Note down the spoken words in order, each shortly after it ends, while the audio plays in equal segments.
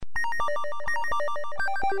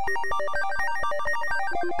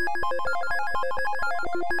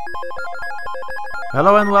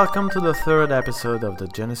Hello and welcome to the third episode of the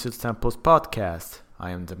Genesis Temples podcast.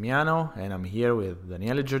 I am Damiano and I'm here with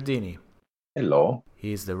Daniele Giardini. Hello.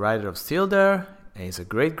 He's the writer of Still There and he's a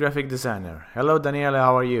great graphic designer. Hello Daniele,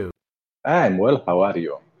 how are you? I'm well, how are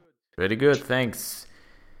you? Pretty good, thanks.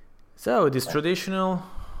 So it is traditional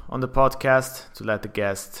on the podcast to let the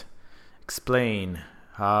guest explain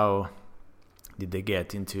how did they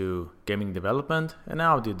get into gaming development and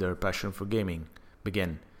how did their passion for gaming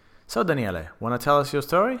begin. So Daniele, want to tell us your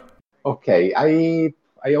story? Okay, I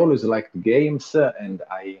always liked games and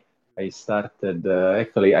I started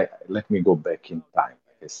let me go back in time.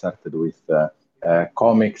 I started with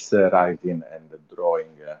comics writing and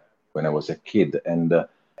drawing when I was a kid, and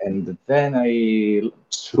then I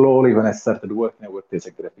slowly, when I started working, I worked as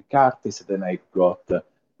a graphic artist. Then I got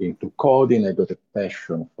into coding. I got a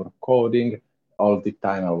passion for coding. All the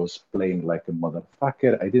time I was playing like a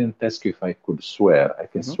motherfucker. I didn't ask you if I could swear. I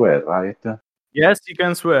can swear, right? Yes, you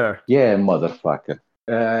can swear. Yeah, motherfucker.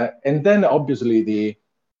 And then obviously the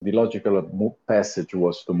logical passage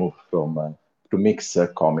was to move from to mix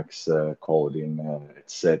comics, coding,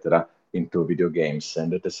 etc., into video games.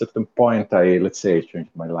 And at a certain point, I changed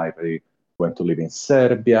my life. I went to live in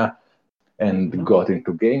Serbia and got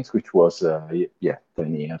into games, which was 10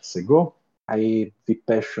 years ago. The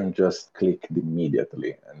passion just clicked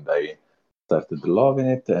immediately, and I started loving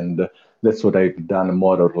it, and that's what I've done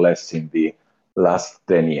more or less in the last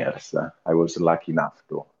 10 years. I was lucky enough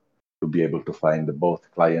to be able to find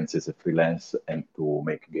both clients as a freelance and to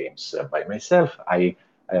make games by myself. I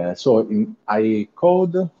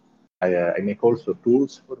code. I make also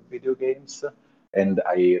tools for video games, and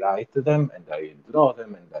I write them, and I draw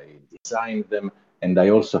them, and I design them, and I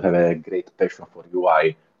also have a great passion for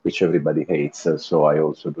UI, which everybody hates. So I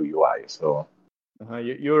also do UI. So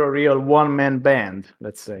you're a real one-man band,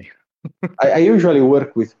 let's say. I usually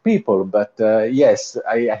work with people, but yes,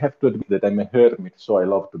 I have to admit that I'm a hermit, so I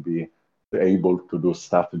love to be able to do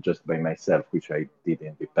stuff just by myself, which I did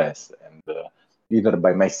in the past, and either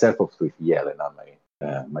by myself or with Jelena,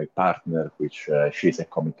 my partner, which she's a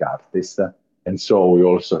comic artist. And so we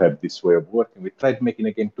also have this way of working. We tried making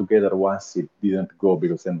a game together once. It didn't go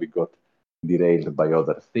because then we got derailed by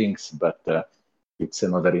other things, but it's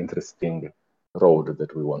another interesting road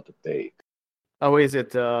that we want to take. How is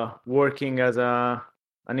it working as an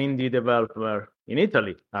indie developer in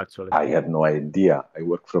Italy, actually? I have no idea. I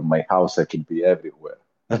work from my house. I could be everywhere.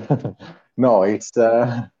 No, it's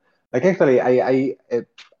like actually,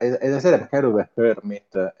 as I said, I'm kind of a hermit,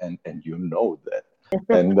 and you know that.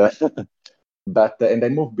 And and I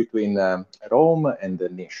moved between Rome and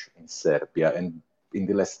Niš in Serbia. And in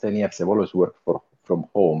the last 10 years, I've always worked from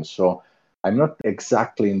home. So I'm not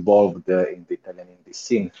exactly involved in the Italian indie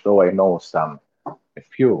scene, though I know a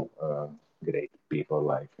few great people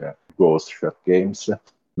like Ghost Shot Games,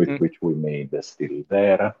 with which we made Still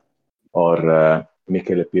There, or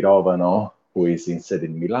Michele Pirovano, who is instead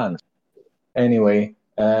in Milan. Anyway,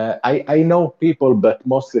 I know people, but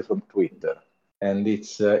mostly from Twitter, and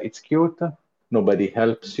it's cute. Nobody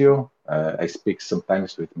helps you. I speak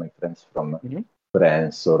sometimes with my friends from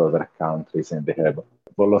France or other countries, and they have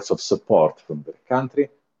lots of support from their country.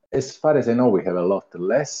 As far as I know, we have a lot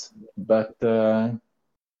less, but I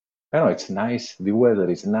know it's nice. The weather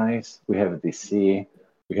is nice. We have the sea.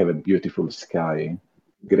 We have a beautiful sky,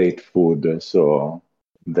 great food. So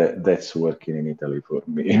that's working in Italy for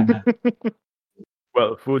me.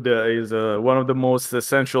 Well, food is one of the most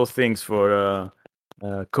essential things for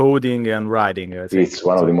coding and writing. I think. It's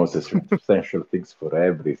one of the most essential things for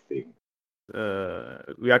everything.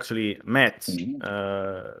 We actually met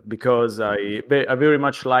because I very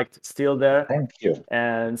much liked Still There. Thank you.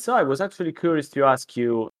 And so I was actually curious to ask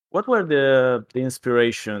you, what were the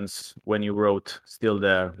inspirations when you wrote Still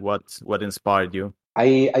There? What inspired you?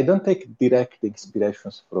 I don't take direct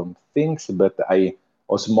inspirations from things, but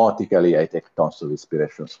osmotically I take tons of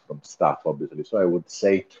inspirations from stuff, obviously. So I would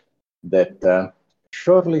say that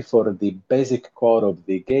surely for the basic core of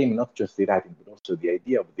the game, not just the writing, but also the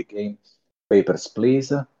idea of the game, Papers,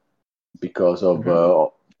 Please, because of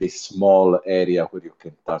this small area where you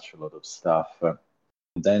can touch a lot of stuff.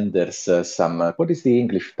 Then there's what is the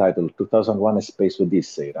English title? 2001: A Space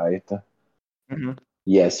Odyssey, right?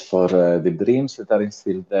 Yes, for the dreams that are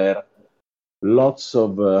still there. Lots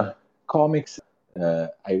of comics.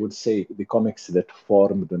 I would say the comics that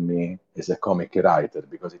formed me as a comic writer,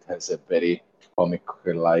 because it has a very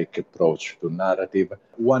comic-like approach to narrative.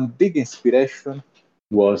 One big inspiration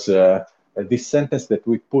was this sentence that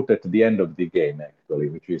we put at the end of the game, actually,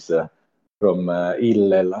 which is from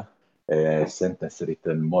Hillel, a sentence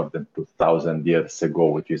written more than 2000 years ago,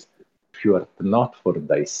 which is, if you art not for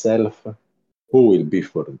thyself, who will be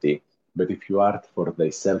for thee? But if you art for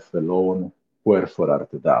thyself alone, wherefore art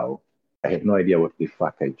thou? I have no idea what the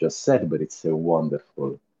fuck I just said, but it's a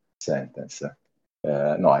wonderful sentence.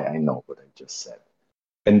 No, I know what I just said.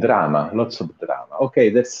 And drama, lots of drama. Okay,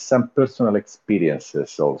 there's some personal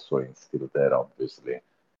experiences also instilled there, obviously,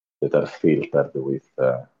 that are filtered with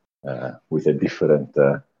a different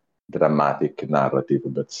dramatic narrative,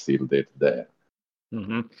 but still they're there.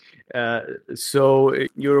 Mm-hmm. So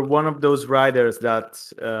you're one of those writers that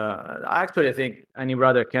actually I think any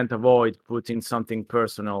writer can't avoid putting something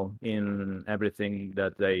personal in everything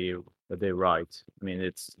that they write. I mean,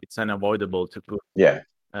 it's unavoidable to put Yeah.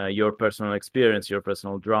 your personal experience, your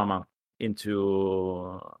personal drama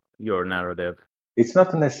into your narrative. It's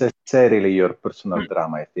not necessarily your personal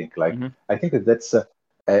drama, I think. Like, Mm-hmm. I think that that's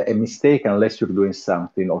a mistake unless you're doing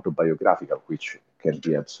something autobiographical, which can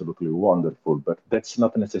be absolutely wonderful. But that's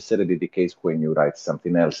not necessarily the case when you write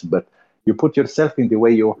something else. But you put yourself in the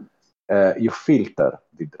way you filter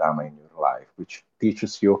the drama in your life, which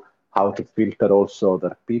teaches you how to filter also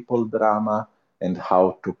other people's drama and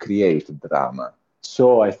how to create drama.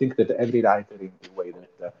 So I think that every writer, in the way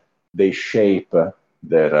that they shape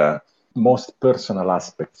their most personal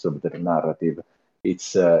aspects of their narrative,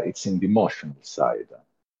 it's in the emotional side.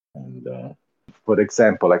 And for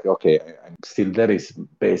example, like, okay, I'm still there is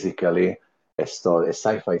basically a story, a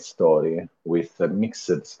sci-fi story with a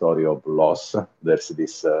mixed story of loss. There's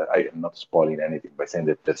this, I am not spoiling anything by saying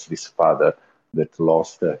that there's this father that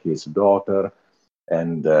lost his daughter,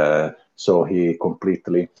 and so he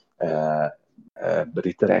completely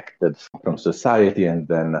retracted from society, and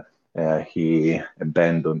then he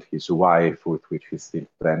abandoned his wife, with which he's still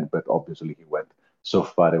friends, but obviously he went so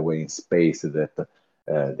far away in space that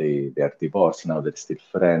they are divorced now. They're still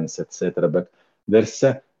friends, etc. But there's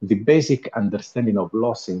the basic understanding of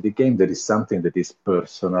loss in the game. There is something that is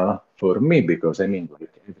personal for me, because I mean, like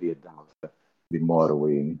every adult, the more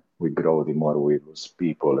we grow, the more we lose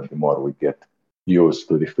people, and the more we get used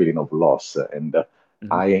to the feeling of loss. And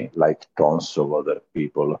Mm-hmm. I, like tons of other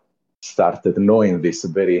people, started knowing this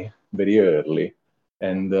very, very early.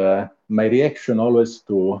 And my reaction always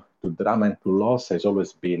to drama and to loss has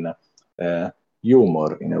always been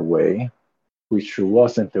humor in a way, which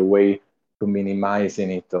wasn't a way to minimizing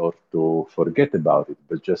it or to forget about it,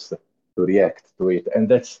 but just to react to it. And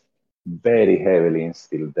that's very heavily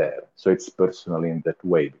instilled there. So it's personal in that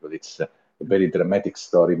way, because it's a very dramatic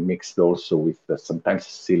story mixed also with sometimes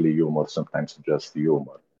silly humor, sometimes just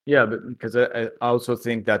humor. Yeah, but because I also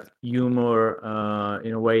think that humor,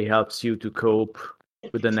 in a way, helps you to cope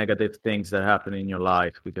with the negative things that happen in your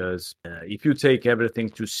life. Because if you take everything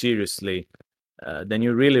too seriously, then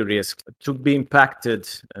you really risk to be impacted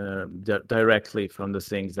directly from the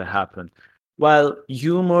things that happen. While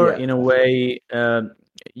humor, Yeah. in a way,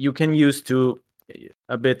 you can use to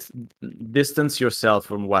a bit distance yourself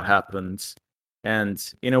from what happens,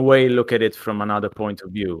 and in a way, look at it from another point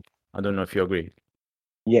of view. I don't know if you agree.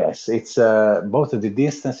 Yes, it's both the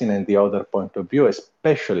distancing and the other point of view,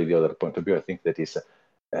 especially the other point of view. I think that is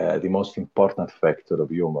the most important factor of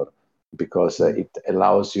humor, because it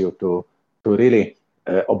allows you to really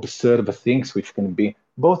observe things which can be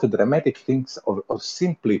both dramatic things or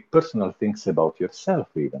simply personal things about yourself,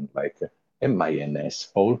 even like, am I an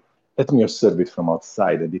asshole? Let me observe it from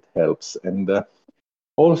outside, and it helps. And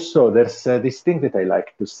also, there's this thing that I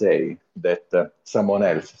like to say that someone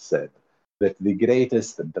else said, that the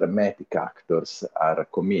greatest dramatic actors are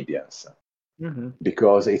comedians, Mm-hmm.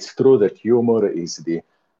 because it's true that humor is the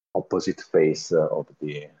opposite face of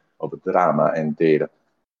drama, and they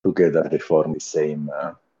together they form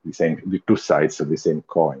the two sides of the same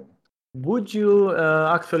coin. Would you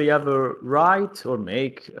actually ever write or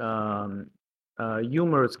make a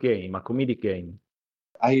humorous game, a comedic game?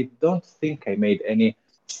 I don't think I made any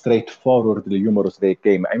straightforwardly humorous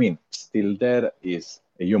game. I mean, still there is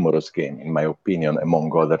a humorous game, in my opinion,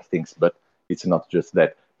 among other things, but it's not just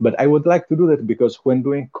that. But I would like to do that because when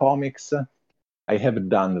doing comics, I have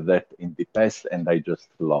done that in the past, and I just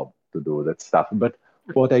love to do that stuff. But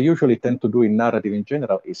what I usually tend to do in narrative in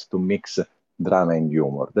general is to mix drama and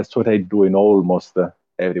humor. That's what I do in almost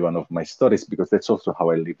every one of my stories, because that's also how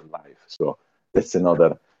I live life. So that's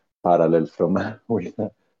another parallel from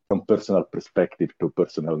from personal perspective to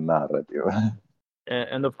personal narrative.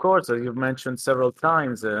 And of course, as you've mentioned several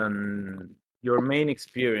times, your main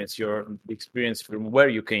experience, your experience from where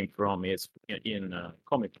you came from, is in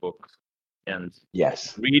comic books and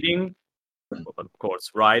Yes. reading, of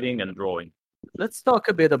course, writing and drawing. Let's talk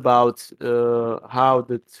a bit about how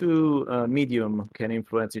the two medium can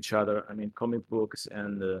influence each other. I mean, comic books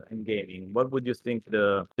and gaming. What would you think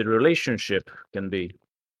the relationship can be?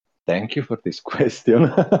 Thank you for this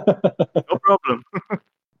question. No problem.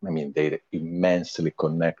 I mean, they're immensely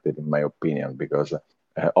connected, in my opinion, because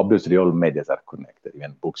obviously all medias are connected,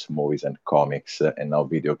 even books, movies, and comics, and now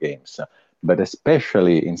video games. But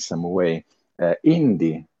especially in some way,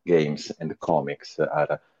 indie games and comics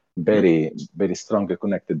are Mhm, very, very strongly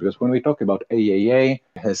connected. Because when we talk about AAA,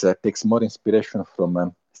 it has takes more inspiration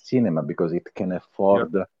from cinema because it can yeah.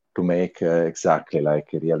 afford to make exactly like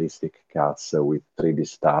realistic cuts with 3D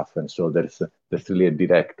stuff, and so there's really a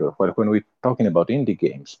director. While when we're talking about indie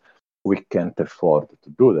games, we can't afford to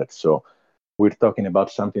do that. So we're talking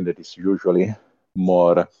about something that is usually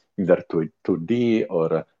more either 2D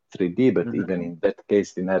or 3D, but Mhm, even in that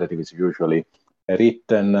case, the narrative is usually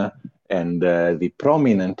written, and the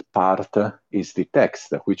prominent part is the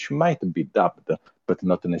text, which might be dubbed, but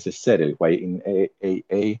not necessarily. Why in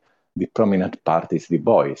AAA, the prominent part is the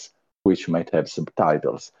voice, which might have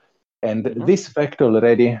subtitles. And mhm, this fact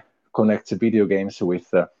already connects video games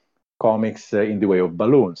with comics in the way of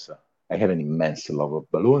balloons. I have an immense love of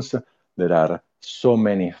balloons. There are so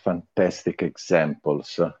many fantastic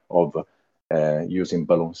examples of using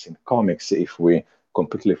balloons in comics if we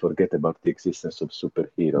completely forget about the existence of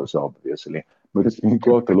superheroes, obviously. But if we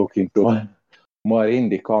go to look into more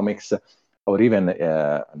indie comics, or even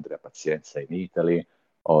Andrea Pazienza in Italy,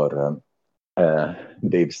 or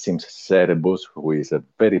Dave Sims Cerebus, who is a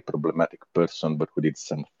very problematic person, but who did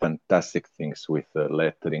some fantastic things with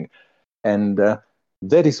lettering. And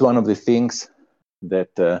that is one of the things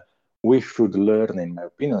that we should learn, in my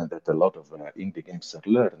opinion, that a lot of indie games are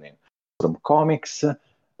learning from comics.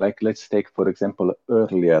 Like, let's take, for example,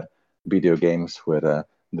 earlier video games where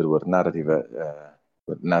there were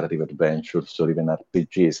narrative adventures or even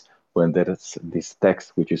RPGs, when there's this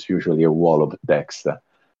text, which is usually a wall of text,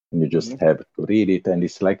 and you just mhm. have to read it. And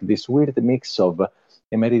it's like this weird mix of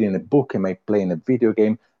am I reading a book? Am I playing a video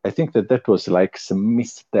game? I think that that was like some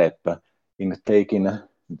misstep in taking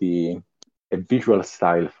the a visual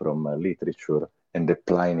style from literature and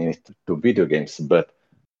applying it to video games. But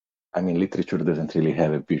I mean, literature doesn't really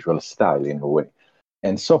have a visual style in a way.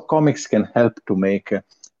 And so comics can help to make,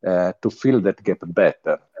 to fill that gap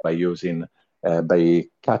better by using, by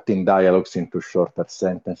cutting dialogues into shorter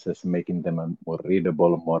sentences, making them more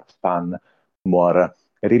readable, more fun, more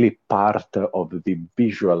really part of the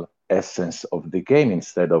visual essence of the game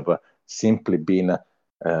instead of simply being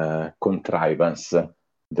contrivance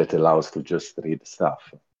that allows to just read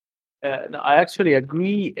stuff. No, I actually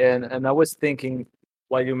agree, and I was thinking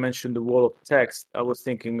while you mentioned the wall of text, I was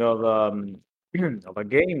thinking of of a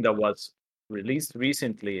game that was released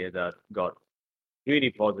recently that got really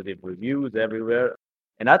positive reviews everywhere,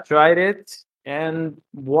 and I tried it. And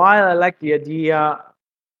while I like the idea,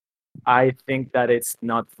 I think that it's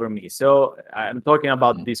not for me. So I'm talking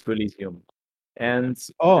about Disco Elysium, and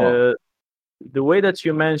Oh, uh, the way that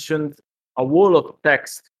you mentioned a wall of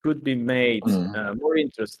text could be made mm. more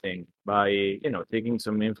interesting by taking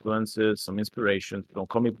some influences, some inspiration from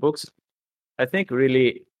comic books. I think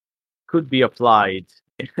really could be applied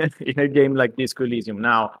in a game like Disco Elysium.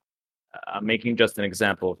 Now, I'm making just an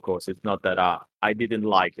example, of course. It's not that I didn't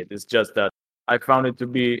like it. It's just that I found it to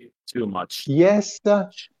be too much. Yes,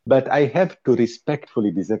 but I have to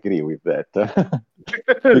respectfully disagree with that.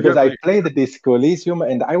 Because Good for I you. played this Coliseum,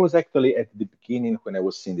 and I was actually at the beginning when I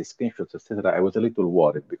was seeing the screenshots, etc. I was a little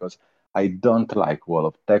worried because I don't like wall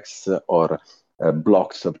of text or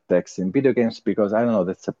blocks of text in video games because I don't know,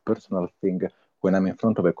 that's a personal thing. When I'm in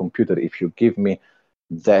front of a computer, if you give me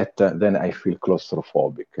that, then I feel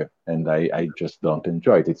claustrophobic, and I just don't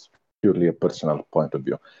enjoy it. It's purely a personal point of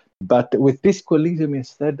view. But with this Coliseum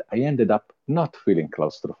instead, I ended up not feeling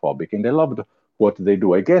claustrophobic, and I loved what they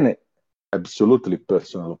do. Again, absolutely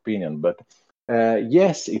personal opinion, but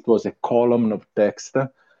yes, it was a column of text,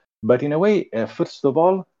 but in a way, first of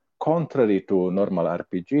all, contrary to normal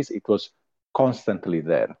RPGs, it was constantly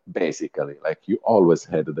there, basically. Like you always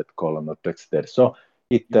had that column of text there. So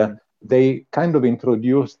it Mhm. they kind of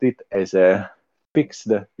introduced it as a fixed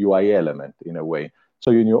UI element in a way.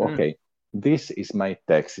 So you knew, Mm. okay, this is my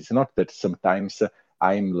text. It's not that sometimes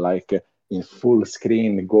I'm like in full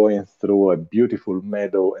screen going through a beautiful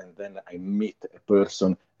meadow and then I meet a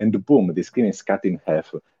person and boom, the screen is cut in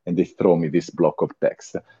half and they throw me this block of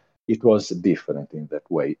text. It was different in that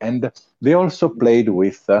way. And they also played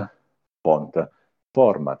with font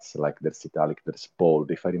formats, like there's italic, there's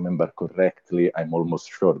bold. If I remember correctly, I'm almost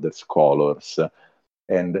sure there's colors.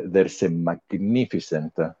 And there's a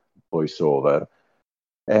magnificent voiceover.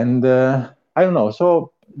 And I don't know.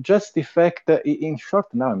 So just the fact that, in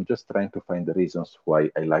short, now I'm just trying to find the reasons why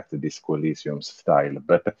I liked this Coliseum style.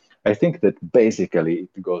 But I think that basically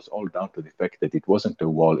it goes all down to the fact that it wasn't a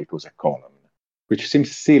wall, it was a column, which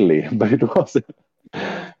seems silly, but it was.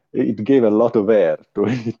 It gave a lot of air to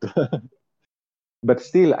it. But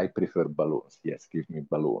still, I prefer balloons. Yes, give me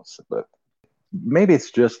balloons. But maybe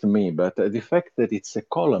it's just me, but the fact that it's a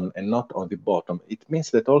column and not on the bottom, it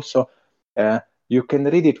means that also uh, you can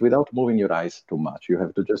read it without moving your eyes too much. You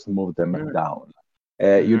have to just move them down.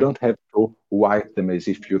 You Mm-hmm. don't have to wipe them as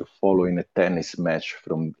if you're following a tennis match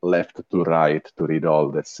from left to right to read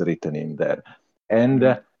all that's written in there. And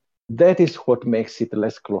Mm-hmm. that is what makes it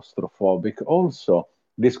less claustrophobic. Also,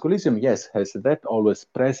 this Coliseum, yes, has that always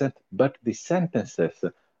present, but the sentences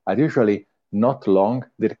are usually not long.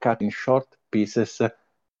 They're cut in short pieces,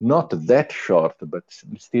 not that short, but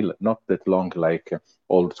still not that long like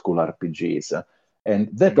old school RPGs. And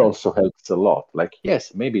that Mm-hmm. also helps a lot. Like,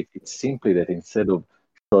 yes, maybe it's simply that instead of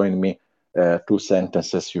showing me two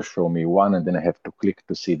sentences, you show me one, and then I have to click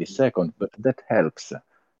to see the second, but that helps.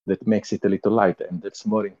 That makes it a little lighter, and there's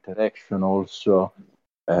more interaction also.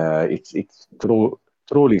 It's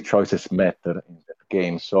truly choices matter in that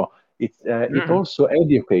game. So it Mm-hmm. also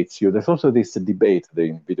educates you. There's also this debate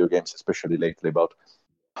in video games, especially lately, about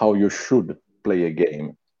how you should play a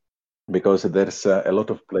game, because there's a lot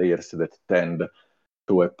of players that tend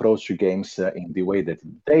to approach games in the way that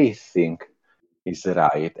they think is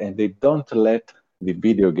right, and they don't let the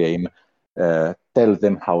video game tell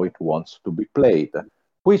them how it wants to be played.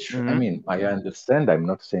 Which, I Mm-hmm. mean, I understand. I'm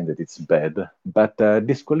not saying that it's bad, but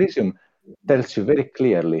this Coliseum tells you very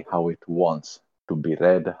clearly how it wants to be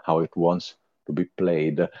read, how it wants to be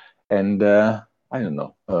played, and I don't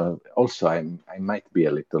know. Also, I might be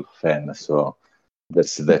a little fan, so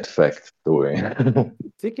that's that fact too.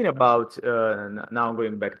 Thinking about now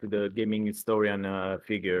going back to the gaming historian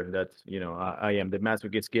figure that I am the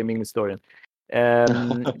masochist gaming historian.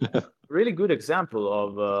 Um, really good example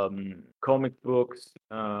of comic books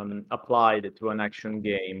applied to an action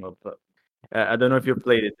game. I don't know if you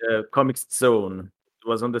played it. Comic Zone. It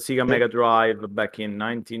was on the Sega Mega Drive back in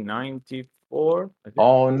 1994, I think.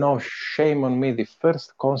 Oh no, shame on me. The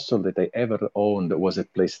first console that I ever owned was a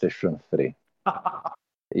PlayStation 3.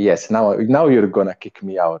 Yes, now you're gonna kick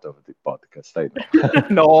me out of the podcast, I know.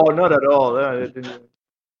 No, not at all.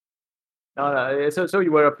 No, so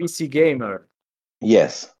you were a PC gamer.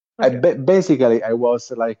 Yes. Okay. Basically I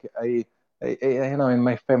was like in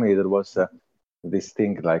my family there was this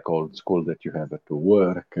thing like old school that you have to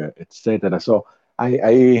work, etc. So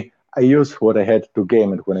I used what I had to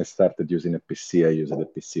game, and when I started using a PC, I used the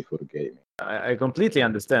PC for gaming. I completely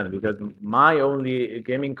understand because my only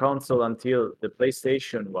gaming console until the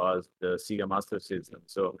PlayStation was the Sega Master System.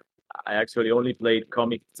 So I actually only played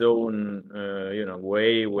Comic Zone,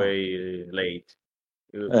 way, Oh, way late.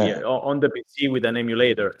 Yeah, uh, on the PC with an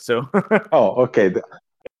emulator. So oh, okay.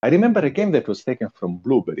 I remember a game that was taken from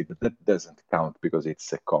Blueberry, but that doesn't count because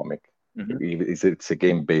it's a comic. Mhm. It's a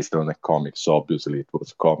game based on a comic, so obviously it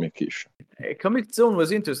was comic-ish. Comic Zone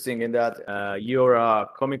was interesting in that you're a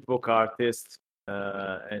comic book artist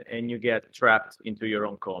and you get trapped into your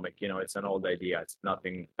own comic. It's an old idea. It's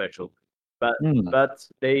nothing special, but Mm. but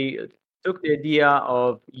they took the idea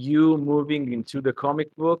of you moving into the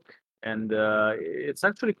comic book, and it's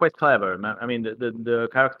actually quite clever. I mean, the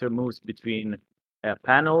character moves between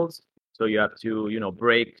panels, so you have to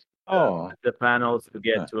break Oh, the panels to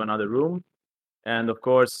get to another room. And of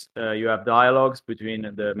course, you have dialogues between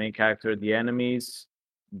the main character and the enemies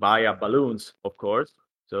via balloons, of course.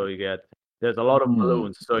 So there's a lot of mm.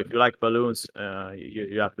 balloons. So if you like balloons,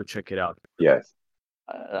 you have to check it out. Yes.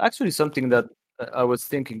 Actually, something that I was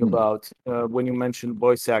thinking Mm. about when you mentioned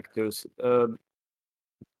voice actors,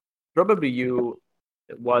 probably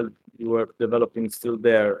while you were developing still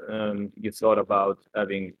there, you thought about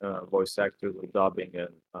having voice actors or dubbing, and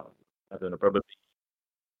I don't know, probably.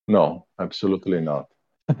 No, absolutely not.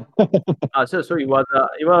 So it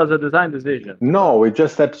was a design decision. No, we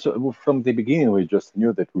just had from the beginning. We just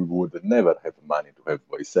knew that we would never have money to have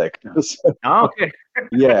voice Yeah. actors. Ah, okay.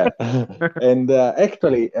 Yeah, and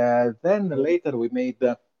actually, then later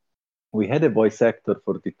we had a voice actor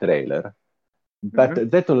for the trailer, but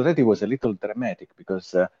Mhm. that already was a little dramatic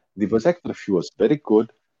because the voice actor, she was very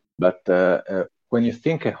good, but when you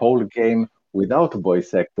think a whole game without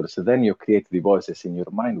voice actors, then you create the voices in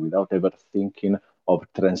your mind without ever thinking of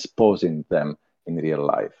transposing them in real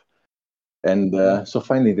life. And so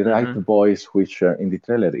finding the right Mhm. voice, which in the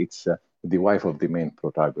trailer it's the wife of the main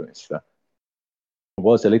protagonist,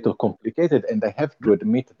 was a little complicated. And I have to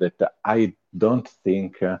admit that I don't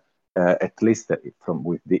think at least from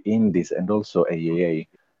with the indies and also AAA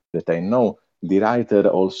that I know, the writer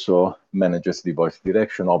also manages the voice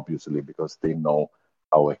direction, obviously, because they know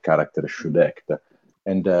how a character should act.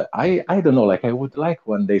 And I don't know, like I would like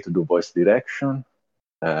one day to do voice direction.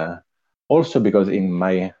 Uh, Also because in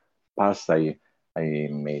my past I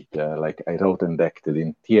made like I wrote and acted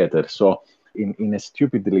in theater. So in a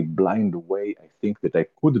stupidly blind way, I think that I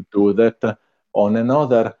could do that. On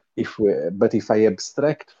another, but if I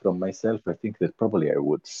abstract from myself, I think that probably I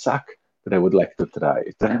would suck. But I would like to try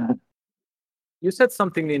it. You said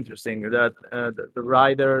something interesting that the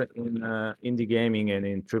writer in indie gaming and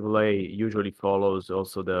in AAA usually follows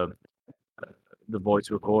also the voice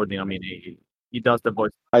recording. I mean, he does the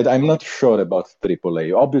voice. I'm not sure about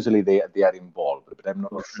AAA. Obviously, they are involved, but I'm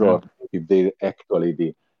not sure if they're actually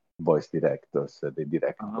the voice directors, the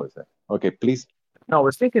direct voice. Okay, please. No, I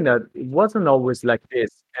was thinking that it wasn't always like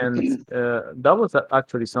this, and that was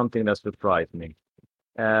actually something that surprised me.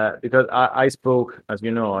 Because I spoke, as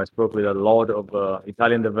you know, I spoke with a lot of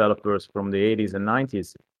Italian developers from the 80s and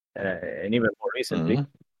 90s, and even more recently.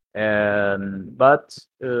 But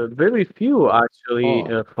very few actually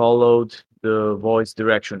followed the voice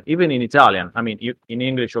direction, even in Italian. I mean, in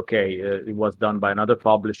English, okay, it was done by another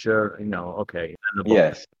publisher, okay.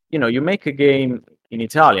 Yes. You make a game in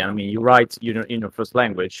Italian. I mean, you write in your first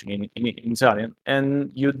language in Italian,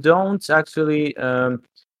 and you don't actually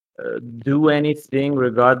do anything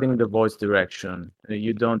regarding the voice direction.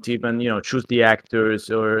 You don't even choose the actors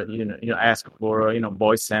or ask for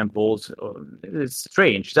voice samples. It's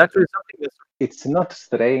strange. It's actually something that's It's not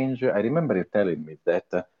strange. I remember you telling me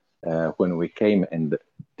that when we came and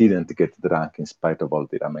didn't get drunk in spite of all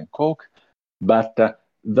the rum and coke, but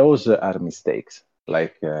those are mistakes.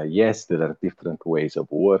 Like, yes, there are different ways of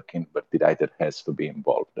working, but the writer has to be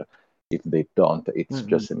involved. If they don't, it's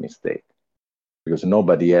just a mistake because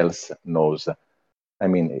nobody else knows. I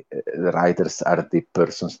mean, the writers are the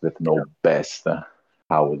persons that know best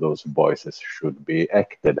how those voices should be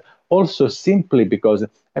acted. Also, simply because,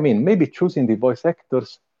 I mean, maybe choosing the voice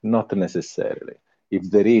actors, not necessarily, if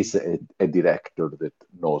there is a director that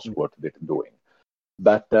knows what they're doing.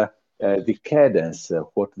 But the cadence,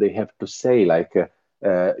 what they have to say, like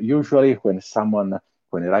usually when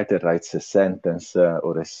a writer writes a sentence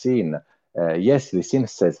or a scene, yes, the scene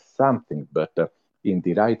says something, but in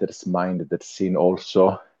the writer's mind, that scene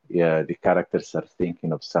also, the characters are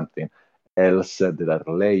thinking of something else. There are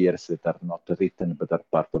layers that are not written but are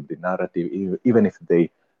part of the narrative, even if they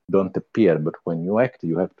don't appear. But when you act,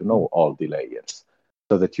 you have to know all the layers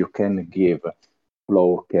so that you can give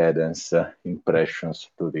flow, cadence, impressions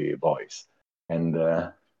to the voice. And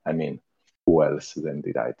I mean, who else than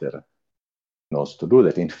the writer knows to do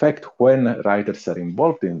that? In fact, when writers are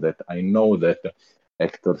involved in that, I know that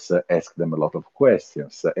actors ask them a lot of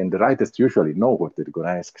questions, and the writers usually know what they're going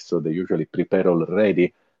to ask, so they usually prepare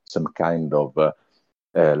already some kind of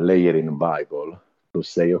layering Bible to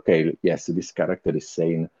say, okay, yes, this character is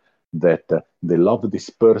saying that they love this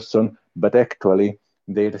person, but actually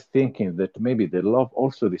they're thinking that maybe they love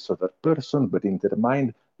also this other person, but in their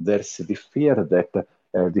mind there's the fear that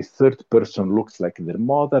the third person looks like their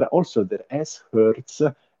mother. Also, their ass hurts,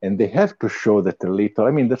 and they have to show that a little.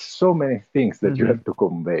 I mean, there's so many things that you have to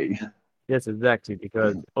convey. Yes, exactly,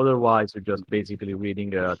 because otherwise you're just basically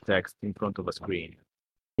reading a text in front of a screen.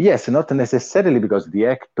 Yes, not necessarily because the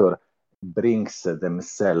actor brings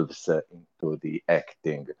themselves into the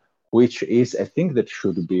acting, which is a thing that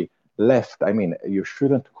should be left. I mean, you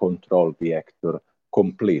shouldn't control the actor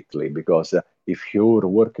completely because if you're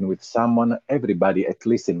working with someone, everybody, at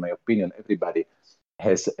least in my opinion, everybody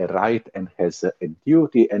has a right and has a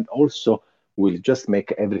duty, and also will just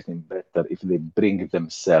make everything better if they bring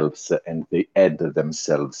themselves and they add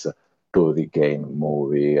themselves to the game,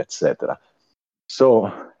 movie, etc.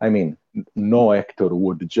 So, I mean, no actor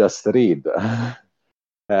would just read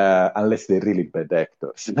unless they're really bad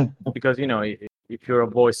actors. Because if you're a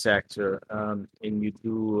voice actor and you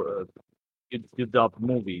do you dub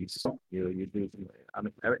movies, you do. I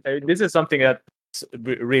mean, this is something that's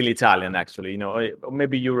really Italian, actually.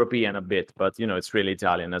 Maybe European a bit, but it's really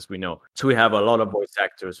Italian, as we know. So we have a lot of voice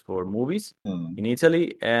actors for movies in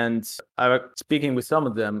Italy, and I was speaking with some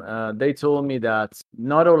of them. They told me that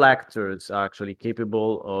not all actors are actually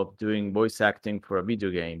capable of doing voice acting for a video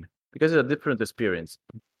game because it's a different experience.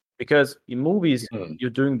 Because in movies, you're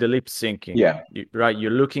doing the lip syncing, Yeah. right?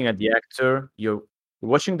 You're looking at the actor, you're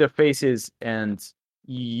watching their faces, and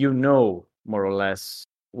more or less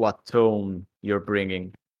what tone you're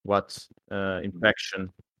bringing, what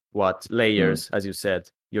inflection, what layers, as you said,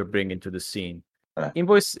 you're bringing to the scene. In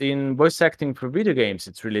voice acting for video games,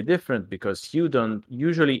 it's really different because you don't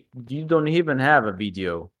even have a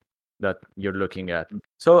video that you're looking at.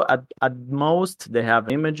 So at most they have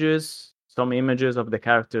some images of the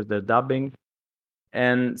characters they're dubbing,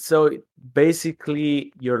 and so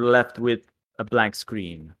basically you're left with a blank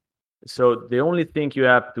screen. So the only thing you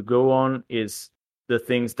have to go on is the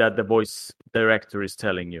things that the voice director is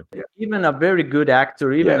telling you. Yeah. Even a very good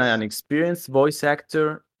actor, even Yes. an experienced voice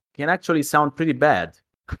actor, can actually sound pretty bad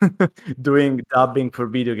doing dubbing for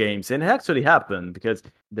video games. And it actually happened because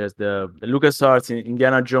there's the LucasArts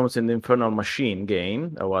Indiana Jones and the Infernal Machine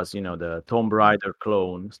game. That was, the Tomb Raider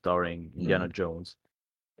clone starring Indiana Jones.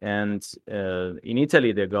 And in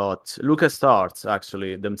Italy, they got LucasArts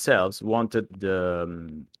actually themselves wanted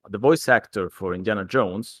the voice actor for Indiana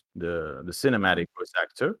Jones, the cinematic voice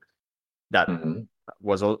actor, that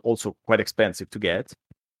was also quite expensive to get,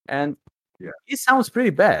 and he sounds pretty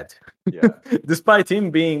bad. Yeah. Despite him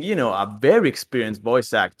being, a very experienced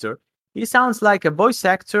voice actor, he sounds like a voice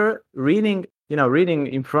actor reading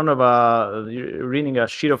in front of reading a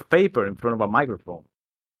sheet of paper in front of a microphone.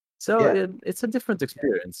 So it's a different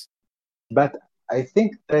experience. But I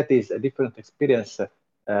think that is a different experience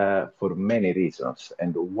for many reasons.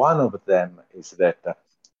 And one of them is that,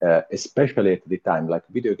 especially at the time, like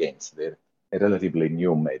video games, they're a relatively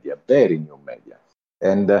new media, very new media.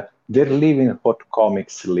 And they're living what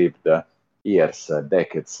comics lived years,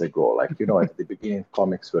 decades ago. Like, at the beginning,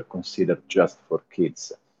 comics were considered just for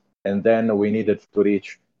kids. And then we needed to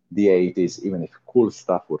reach the 80s, even if cool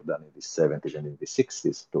stuff were done in the 70s and in the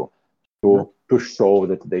 60s too, to show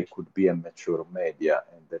that they could be a mature media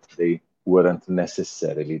and that they weren't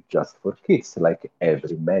necessarily just for kids, like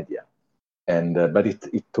every media. And but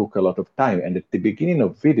it took a lot of time. And at the beginning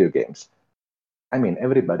of video games, I mean,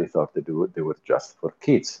 everybody thought that they were just for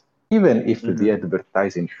kids, even if the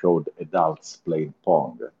advertising showed adults playing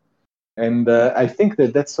Pong. And I think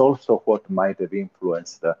that that's also what might have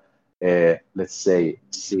influenced, let's say,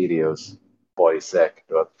 serious voice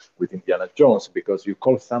actor with Indiana Jones, because you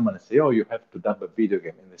call someone and say, oh, you have to dub a video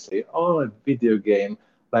game. And they say, oh, a video game.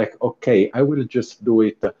 Like, okay, I will just do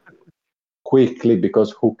it quickly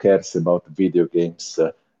because who cares about video games?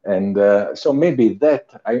 And so maybe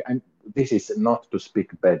this is not to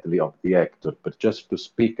speak badly of the actor, but just to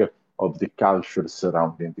speak of the culture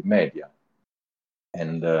surrounding the media.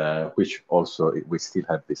 And which also we still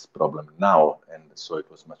have this problem now, and so it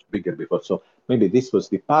was much bigger before. So maybe this was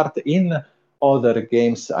the part. In other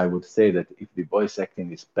games, I would say that if the voice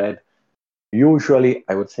acting is bad, usually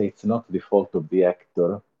I would say it's not the fault of the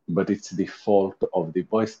actor, but it's the fault of the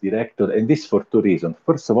voice director, and this for two reasons.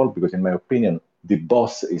 First of all, because in my opinion, the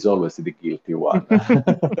boss is always the guilty one.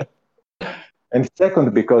 And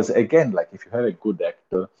second, because again, like if you have a good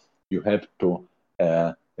actor, you have to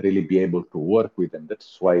really be able to work with them.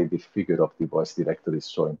 That's why the figure of the voice director is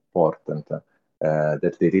so important,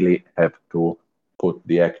 that they really have to put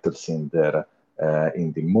the actors in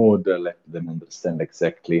the mood, let them understand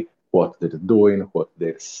exactly what they're doing, what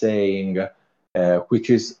they're saying, which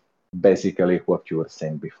is basically what you were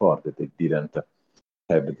saying before, that they didn't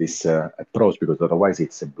have this approach, because otherwise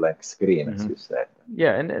it's a blank screen, as you said.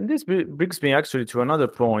 Yeah, and this brings me actually to another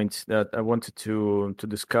point that I wanted to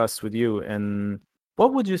discuss with you. And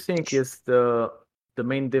what would you think is the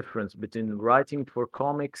main difference between writing for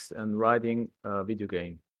comics and writing a video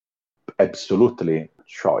game? Absolutely,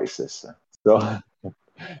 choices. So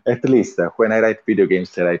at least when I write video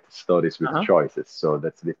games, I write stories with choices. So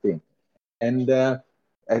that's the thing. And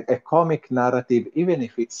a comic narrative, even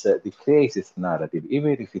if it's the Faces narrative,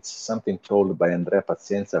 even if it's something told by Andrea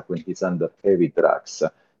Pazienza when he's under heavy drugs,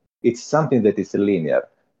 it's something that is linear,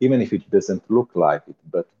 even if it doesn't look like it.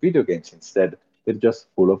 But video games instead, they're just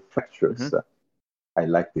full of fractures. I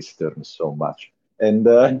like this term so much. And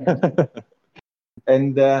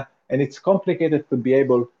and it's complicated to be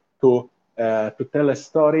able to tell a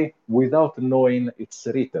story without knowing its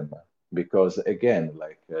rhythm, because again,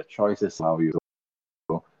 like choices how you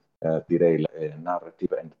derail a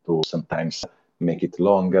narrative and to sometimes make it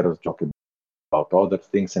longer, talk about other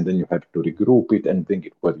things, and then you have to regroup it and think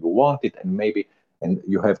it what you want it, and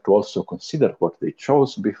you have to also consider what they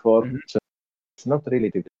chose before. So it's not really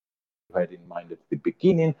the you had in mind at the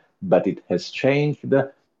beginning, but it has changed.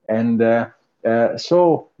 And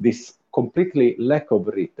so this completely lack of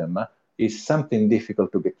rhythm is something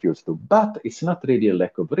difficult to get used to. But it's not really a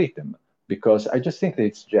lack of rhythm, because I just think that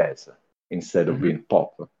it's jazz instead of being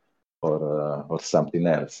pop or something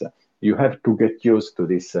else. You have to get used to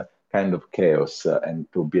this kind of chaos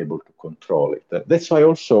and to be able to control it. That's why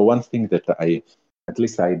also one thing that at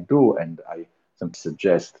least I do, and I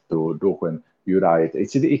suggest to do when you write.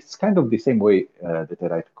 It's kind of the same way that I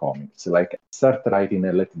write comics. Like start writing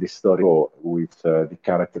and let the story go with the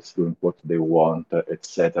characters doing what they want,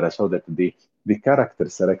 etc., so that the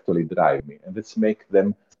characters are actually drive me, and let's make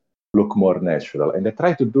them look more natural. And I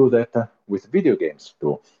try to do that with video games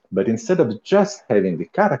too. But instead of just having the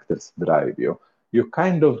characters drive you, you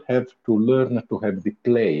kind of have to learn to have the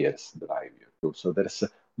players drive you too. So there's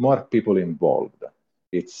more people involved.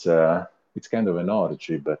 It's kind of an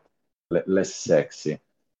orgy, but less sexy.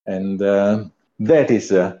 And that is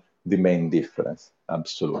the main difference,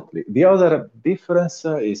 absolutely. The other difference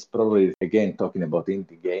is probably, again, talking about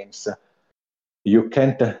indie games, you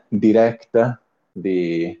can't direct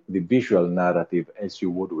the visual narrative as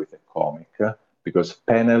you would with a comic, because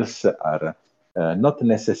panels are not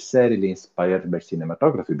necessarily inspired by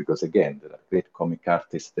cinematography, because again, there are great comic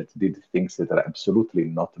artists that did things that are absolutely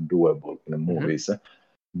not doable in movies,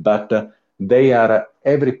 but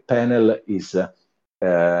every panel is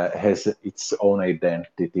has its own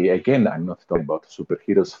identity. Again, I'm not talking about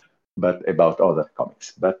superheroes, but about other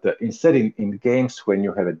comics. But instead, in games, when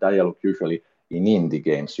you have a dialogue, usually in indie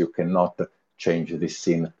games, you cannot change the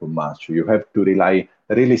scene too much. You have to rely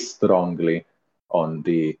really strongly on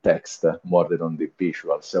the text more than on the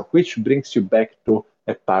visuals, so, which brings you back to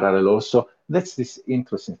a parallel also. That's this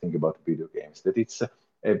interesting thing about video games, that it's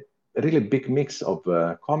a really big mix of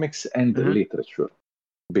comics and literature,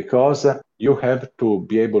 because you have to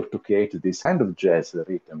be able to create this kind of jazz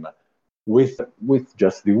rhythm with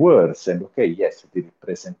just the words. And okay, yes, the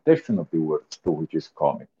representation of the words too, which is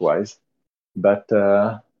comic wise, but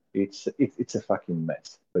it's a fucking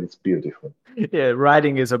mess, but it's beautiful. Yeah,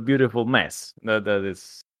 writing is a beautiful mess. That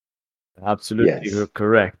is absolutely Yes.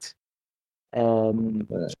 correct.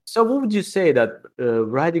 So what would you say that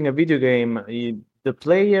writing a video game, the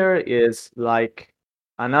player is like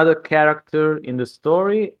another character in the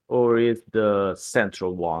story, or is the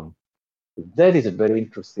central one? That is a very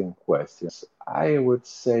interesting question. I would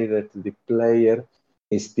say that the player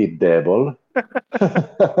is the devil.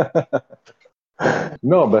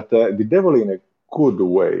 No, but the devil in a good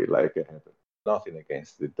way. Like I have nothing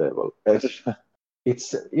against the devil.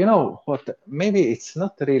 It's, you know what? Maybe it's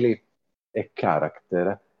not really a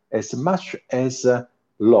character as much as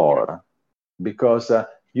lore, because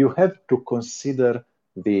you have to consider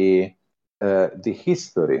the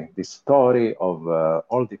history, the story of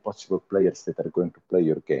all the possible players that are going to play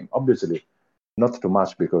your game. Obviously, not too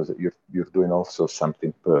much, because you're doing also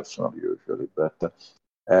something personal usually, but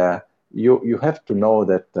you have to know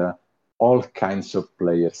that all kinds of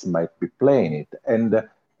players might be playing it, and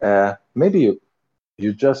maybe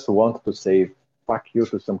you just want to say fuck you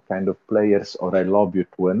to some kind of players, or I love you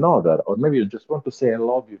to another, or maybe you just want to say I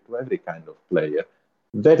love you to every kind of player.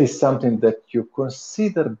 That is something that you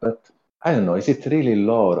consider, but I don't know, is it really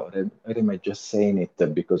lore, or am I just saying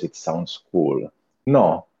it because it sounds cool?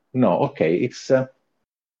 No, no, okay, it's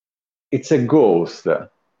a ghost.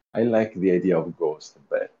 I like the idea of ghost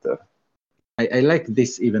better. I like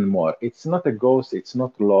this even more. It's not a ghost, it's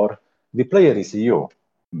not lore. The player is you,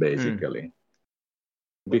 basically.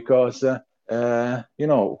 Because, when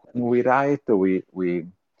we write, we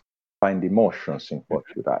find emotions in what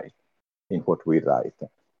you write, in what we write.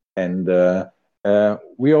 And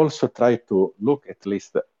we also try to look, at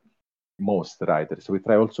least most writers, we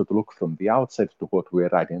try also to look from the outside to what we're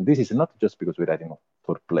writing. And this is not just because we're writing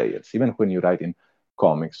for players. Even when you write in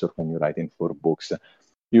comics or when you're writing for books,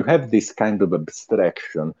 you have this kind of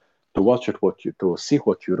abstraction to watch it, to see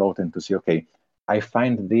what you wrote, and to see, okay, I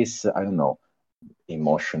find this, I don't know,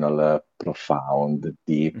 emotional, profound,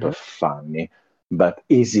 deep, funny, but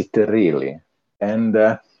is it really? And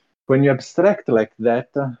when you abstract like that,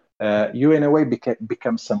 you in a way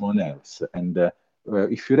become someone else. And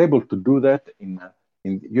if you're able to do that,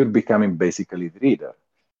 you're becoming basically the reader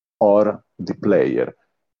or the player.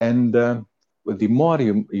 And the more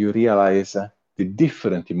you realize the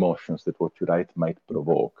different emotions that what you write might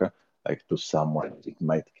provoke, like to someone, it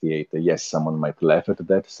might create, yes, someone might laugh at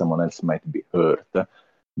that, someone else might be hurt.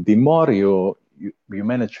 The more you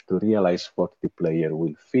manage to realize what the player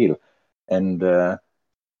will feel. And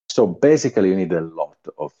so basically you need a lot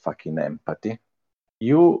of fucking empathy.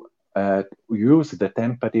 You use that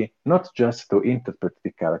empathy not just to interpret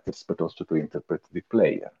the characters, but also to interpret the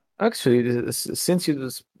player. Actually, since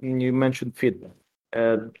you mentioned feedback,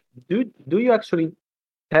 do you actually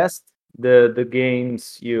test the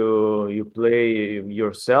games you play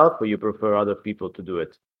yourself, or you prefer other people to do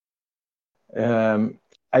it?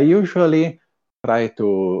 I usually try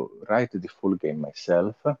to write the full game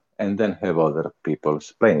myself and then have other people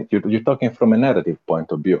explain it. You're talking from a narrative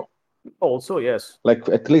point of view. Also, yes. Like,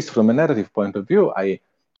 at least from a narrative point of view,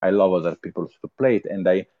 I love other people to play it, and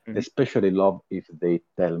I especially love if they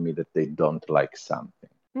tell me that they don't like something.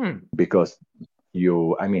 Because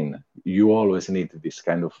you always need this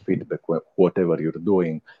kind of feedback whatever you're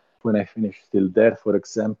doing. When I finished Still There, for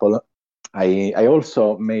example, I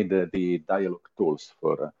also made the dialogue tools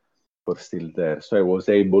for Still There. So I was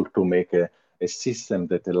able to make a system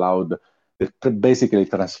that allowed, that basically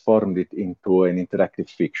transformed it into an interactive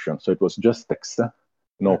fiction. So it was just text,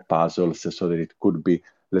 no puzzles, so that it could be,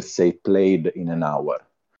 let's say, played in an hour.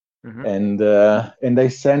 And I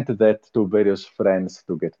sent that to various friends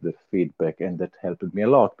to get their feedback, and that helped me a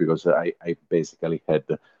lot because I basically had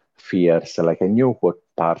fears. Like I knew what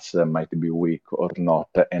parts might be weak or not,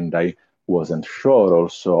 and I wasn't sure.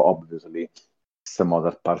 Also, obviously, some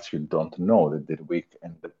other parts you don't know that they're weak,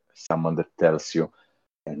 and someone that tells you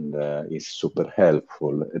and is super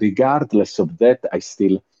helpful. Regardless of that, I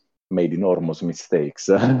still made enormous mistakes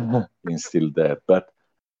in Still There, but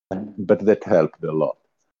that helped a lot.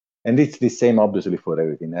 And it's the same, obviously, for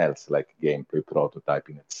everything else, like gameplay,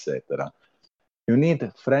 prototyping, etc. You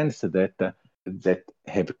need friends that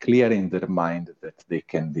have clear in their mind that they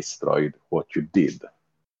can destroy what you did,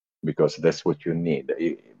 because that's what you need.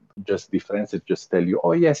 Just the friends that just tell you,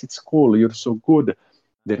 "Oh yes, it's cool, you're so good,"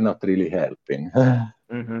 they're not really helping.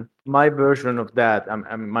 My version of that,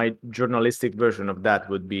 my journalistic version of that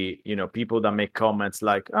would be, people that make comments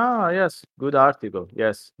like, "Ah, yes, good article.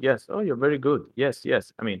 Yes, yes. Oh, you're very good. Yes,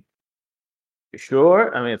 yes." I mean,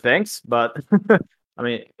 sure. I mean, thanks, but I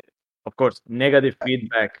mean, of course, negative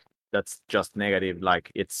feedback, that's just negative.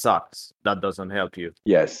 Like it sucks. That doesn't help you.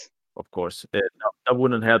 Yes. Of course, that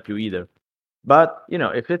wouldn't help you either. But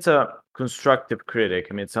if it's a constructive critic,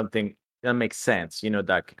 I mean, something that makes sense.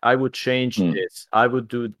 That I would change this, I would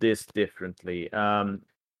do this differently.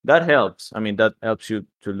 That helps. I mean, that helps you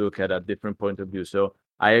to look at a different point of view. So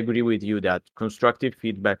I agree with you that constructive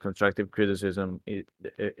feedback, constructive criticism,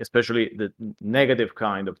 especially the negative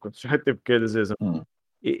kind of constructive criticism,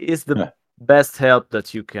 is the best help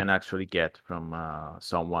that you can actually get from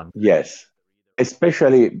someone. Yes,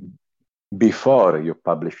 especially before you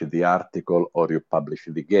publish the article or you publish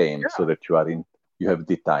the game, so that you have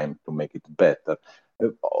the time to make it better.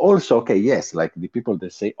 Also, okay, yes, like the people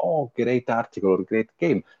that say, "Oh, great article or great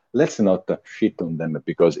game," let's not shit on them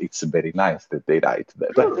because it's very nice that they write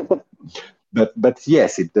that. But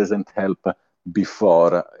yes, it doesn't help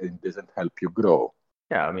before. It doesn't help you grow.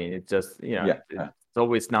 Yeah, I mean, it's just it's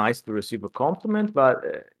always nice to receive a compliment, but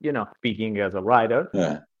speaking as a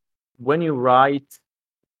writer, when you write,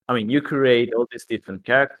 I mean, you create all these different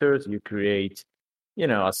characters, you create,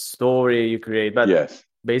 a story, you create, but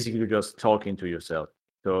basically you're just talking to yourself.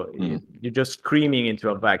 So you're just screaming into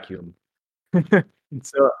a vacuum.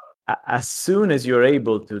 So as soon as you're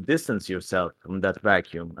able to distance yourself from that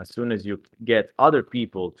vacuum, as soon as you get other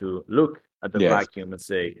people to look at the vacuum and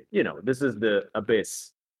say, this is the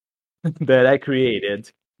abyss that I created.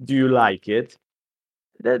 Do you like it?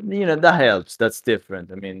 That that helps. That's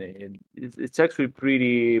different. I mean, it's actually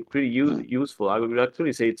pretty useful. I would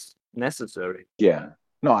actually say it's necessary. Yeah.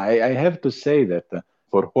 No, I have to say that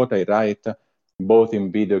for what I write, both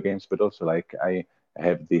in video games, but also like I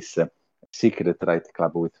have this secret write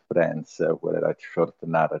club with friends where I write short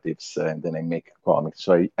narratives and then I make comics.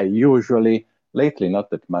 So I usually, lately, not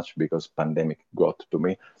that much because pandemic got to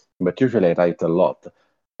me, but usually I write a lot.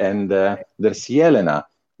 And there's Yelena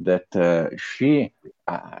that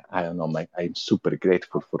I don't know, I'm super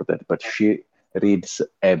grateful for that, but she reads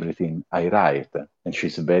everything I write, and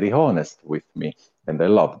she's very honest with me, and I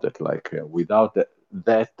love that. Like without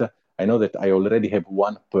that, I know that I already have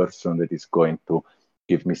one person that is going to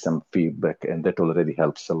give me some feedback, and that already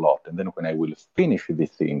helps a lot. And then when I will finish the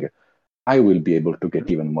thing, I will be able to get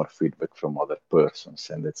even more feedback from other persons,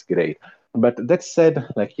 and that's great. But that said,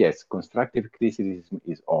 like yes, constructive criticism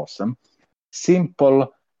is awesome.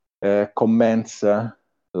 Simple comments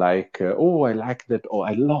like, "Oh, I like that," or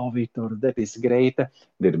 "I love it," or "That is great."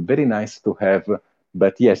 They're very nice to have,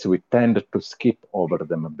 but yes, we tend to skip over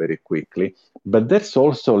them very quickly. But that's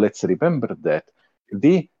also, let's remember that,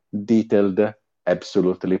 the detailed,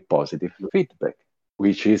 absolutely positive feedback,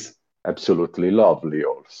 which is absolutely lovely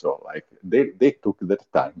also. Like they took that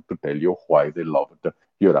time to tell you why they loved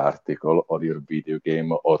your article or your video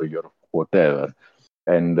game or your whatever.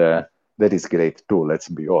 And that is great too, let's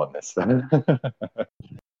be honest.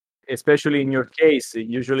 Especially in your case, it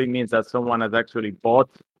usually means that someone has actually bought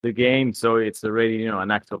the game, so it's already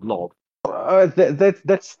an act of love.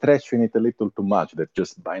 That's stretching it a little too much. That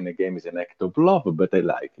just buying a game is an act of love, but I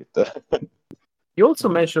like it. You also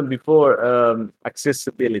mentioned before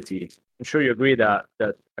accessibility. I'm sure you agree that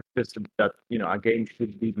a game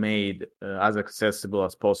should be made as accessible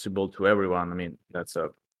as possible to everyone. I mean, that's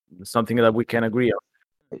something that we can agree on.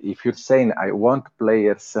 If you're saying I want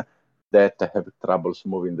players that have troubles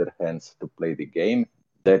moving their hands to play the game,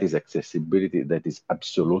 that is accessibility. That is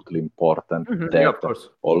absolutely important. Yeah, of That course.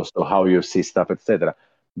 also how you see stuff, etc.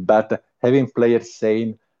 But having players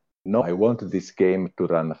saying, "No, I want this game to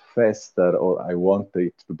run faster," or "I want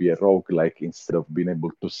it to be a roguelike instead of being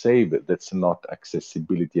able to save," that's not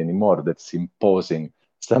accessibility anymore. That's imposing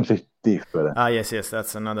something different. Ah, yes, yes,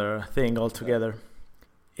 that's another thing altogether.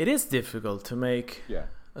 It is difficult to make Yeah.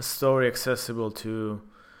 a story accessible to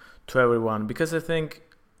everyone because I think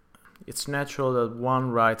it's natural that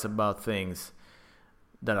one writes about things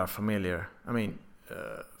that are familiar. I mean,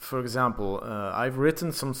 for example, I've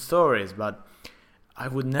written some stories, but I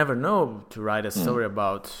would never know to write a story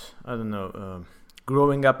about, I don't know,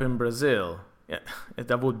 growing up in Brazil. Yeah,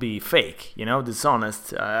 that would be fake,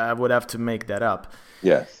 dishonest. I would have to make that up.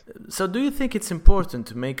 Yes. So do you think it's important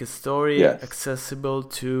to make a story Yes. accessible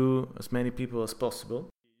to as many people as possible?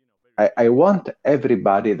 I want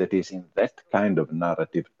everybody that is in that kind of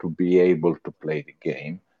narrative to be able to play the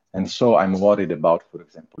game. And so I'm worried about, for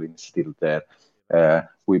example, in Still There,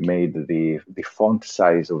 we made the font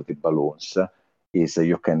size of the balloons is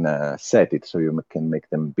you can set it so you can make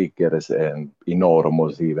them bigger and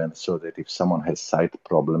enormous even, so that if someone has sight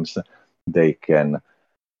problems, they can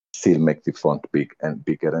still make the font big and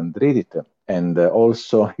bigger and read it. And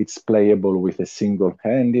also it's playable with a single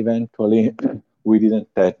hand eventually. We didn't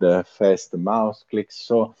have the fast mouse clicks,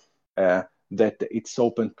 so that it's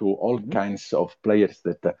open to all kinds of players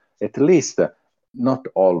that at least not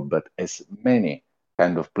all, but as many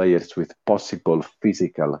kind of players with possible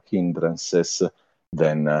physical hindrances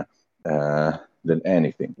than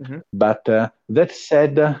anything. But that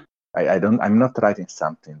said, I'm not writing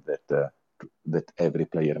something that every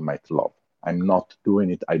player might love. I'm not doing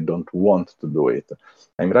it. I don't want to do it.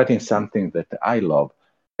 I'm writing something that I love,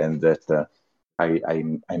 and that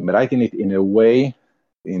I'm writing it in a way,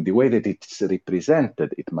 in the way that it's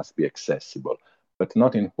represented. It must be accessible, but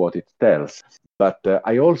not in what it tells. But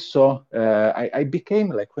I also I became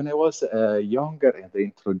like when I was younger and they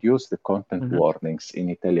introduced the content warnings in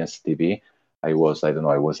Italian TV. I was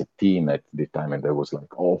a teen at the time, and I was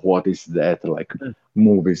like, oh, what is that? Like,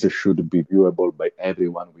 movies should be viewable by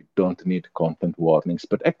everyone. We don't need content warnings.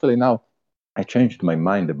 But actually now I changed my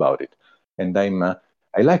mind about it, and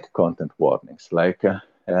I like content warnings. Like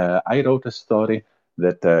I wrote a story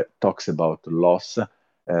that talks about loss.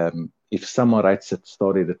 If someone writes a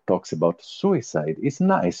story that talks about suicide, it's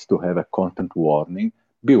nice to have a content warning.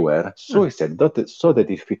 Beware suicide, so that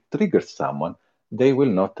if it triggers someone, they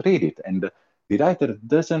will not read it. And the writer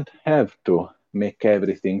doesn't have to make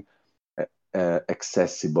everything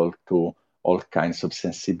accessible to all kinds of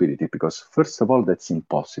sensibility, because first of all, that's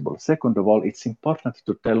impossible. Second of all, it's important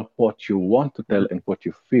to tell what you want to tell and what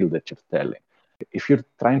you feel that you're telling. If you're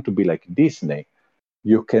trying to be like Disney,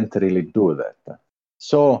 you can't really do that.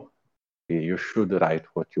 So you should write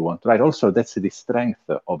what you want to write. Also, that's the strength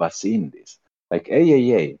of us indies. Like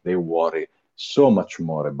AAA, they worry so much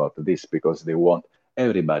more about this because they want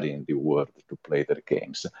everybody in the world to play their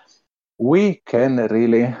games. We can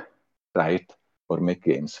really write or make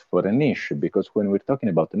games for a niche, because when we're talking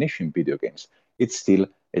about a niche in video games, it's still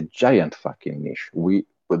a giant fucking niche.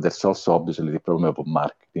 But there's also obviously the problem of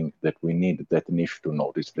marketing, that we need that niche to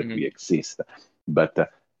notice that we exist. But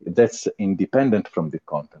that's independent from the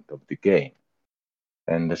content of the game.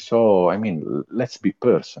 And so, I mean, let's be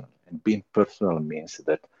personal. And being personal means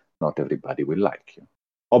that not everybody will like you.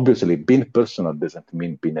 Obviously, being personal doesn't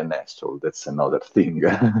mean being an asshole. That's another thing.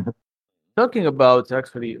 Talking about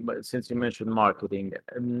actually, since you mentioned marketing,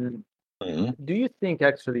 do you think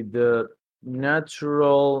actually the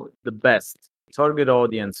best target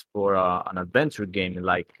audience for an adventure game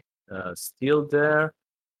like Still There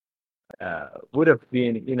would have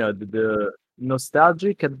been, the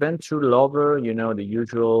nostalgic adventure lover, the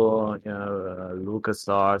usual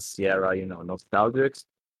LucasArts, Sierra, nostalgics?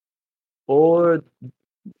 Or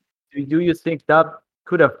do you think that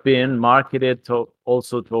could have been marketed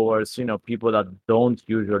also towards, people that don't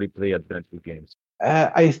usually play adventure games?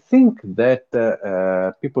 I think that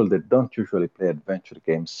people that don't usually play adventure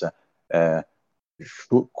games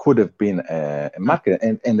could have been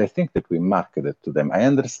marketed, and I think that we marketed to them. I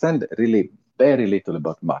understand really very little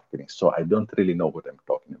about marketing, so I don't really know what I'm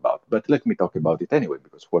talking about. But let me talk about it anyway,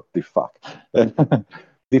 because what the fuck?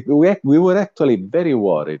 We were actually very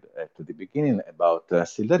worried at the beginning about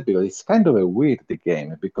Silver, because it's kind of a weird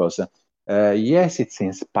game, because Yes, it's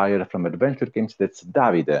inspired from adventure games. That's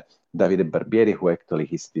Davide Barbieri, who actually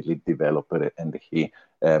is the lead developer, and he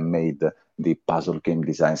made the puzzle game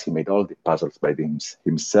designs. He made all the puzzles by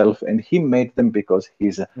himself, and he made them because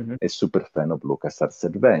he's Mm-hmm. a super fan of LucasArts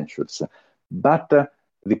adventures. But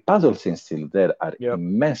the puzzles in Still There are Yep.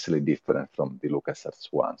 immensely different from the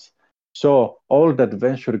LucasArts ones. So old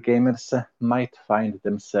adventure gamers might find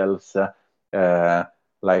themselves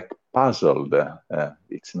like puzzled.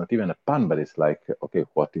 It's not even a pun, but it's like, okay,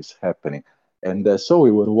 what is happening? And so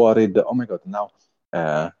we were worried, oh my God, now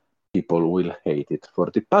people will hate it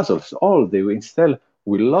for the puzzles. Or they will instead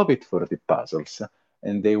will love it for the puzzles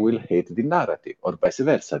and they will hate the narrative, or vice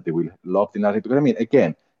versa. They will love the narrative. I mean,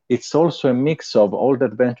 again, it's also a mix of old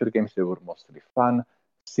adventure games that were mostly fun.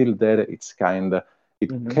 Still there, it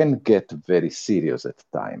Mm-hmm. can get very serious at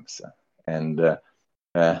times. And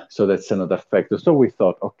so that's another factor. So we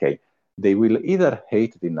thought, okay, they will either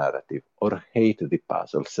hate the narrative or hate the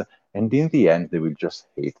puzzles, and in the end, they will just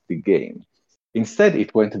hate the game. Instead,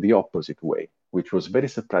 it went the opposite way, which was very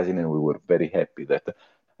surprising, and we were very happy that,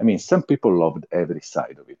 I mean, some people loved every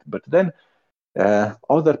side of it, but then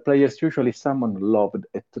other players, usually someone loved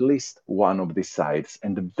at least one of the sides,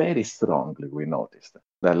 and very strongly we noticed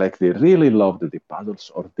that like they really loved the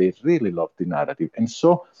puzzles or they really loved the narrative. And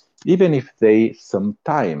so even if they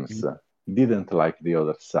sometimes didn't like the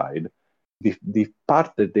other side, the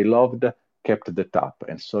part that they loved kept the top.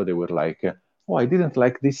 And so they were like, oh, I didn't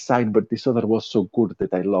like this side, but this other was so good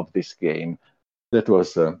that I love this game. That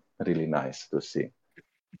was really nice to see.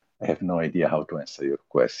 I have no idea how to answer your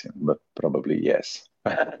question, but probably yes.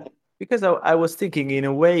 Because I was thinking, in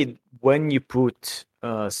a way, when you put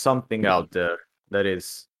something out there that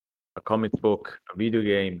is a comic book, a video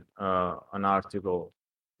game, an article,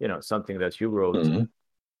 something that you wrote, Mhm.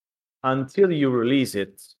 until you release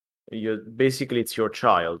it, it's your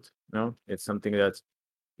child. It's something that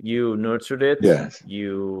you nurtured it, Yes.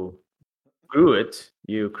 you grew it,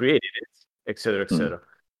 you created it, etc., Mm. etc.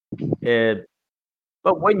 And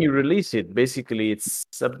but when you release it, basically, it's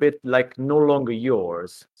a bit like no longer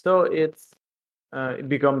yours. So it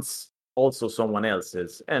becomes also someone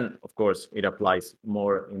else's. And of course, it applies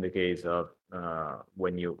more in the case of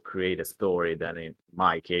when you create a story than in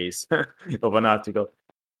my case of an article.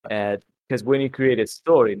 Because when you create a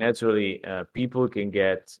story, naturally, people can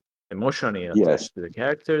get emotionally Yes. attached to the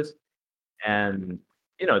characters, and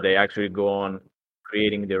they actually go on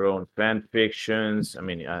creating their own fan fictions. I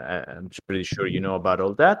mean, I'm pretty sure you know about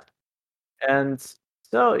all that. And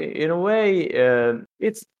so, in a way,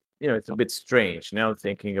 it's a bit strange now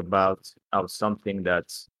thinking about how something that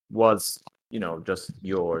was just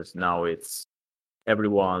yours, now it's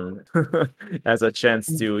everyone has a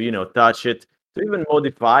chance to touch it, to even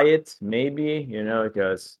modify it, maybe,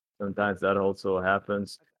 because sometimes that also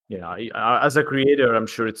happens. As a creator, I'm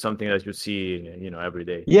sure it's something that you see every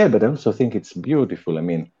day. Yeah, but I also think it's beautiful. I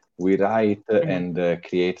mean, we write Mhm. and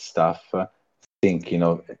create stuff thinking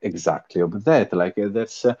of exactly of that. Like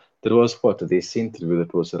there was this interview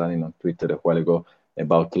that was running on Twitter a while ago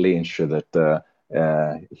about Lynch that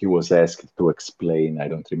he was asked to explain. I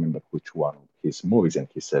don't remember which one of his movies, and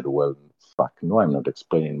he said, "Well, fuck, no, I'm not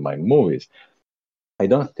explaining my movies." I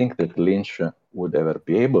don't think that Lynch would ever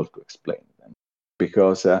be able to explain them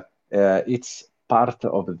because it's part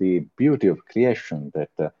of the beauty of creation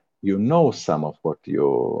that you know some of what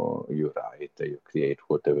you write, you create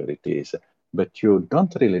whatever it is, but you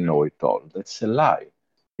don't really know it all. That's a lie.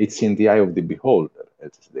 It's in the eye of the beholder,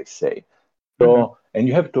 as they say. Mhm. So, and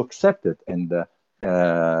you have to accept it, and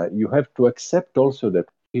you have to accept also that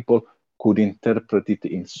people could interpret it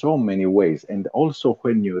in so many ways. And also,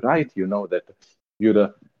 when you write, you know that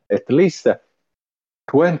you're at least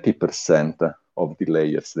 20% of the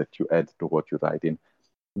layers that you add to what you write in,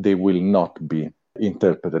 they will not be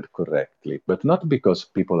interpreted correctly. But not because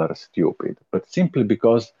people are stupid, but simply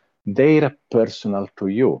because they're personal to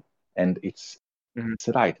you. And it's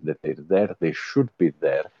Mhm. right that they're there, they should be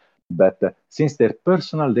there. But since they're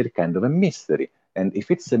personal, they're kind of a mystery. And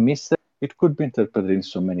if it's a mystery, it could be interpreted in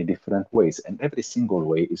so many different ways, and every single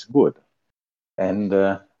way is good. And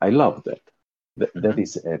I love that. That Mhm.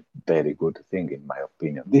 is a very good thing, in my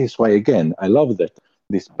opinion. This is why, again, I love that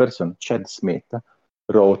this person, Chad Smith,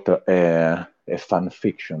 wrote a fan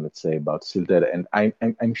fiction, let's say, about Silder. And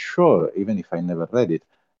I'm sure, even if I never read it,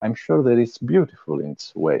 I'm sure that it's beautiful in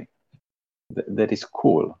its way. That is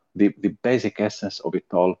cool. The basic essence of it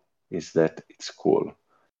all is that it's cool.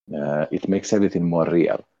 It makes everything more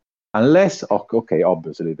real. Unless, okay,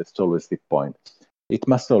 obviously, that's always the point. It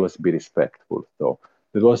must always be respectful, though.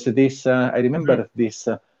 There was this, I Mhm. remember this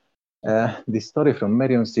story from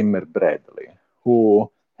Marion Zimmer Bradley, who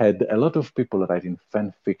had a lot of people writing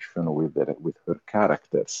fan fiction with her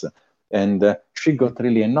characters. And she got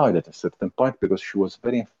really annoyed at a certain point because she was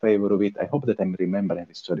very in favor of it. I hope that I'm remembering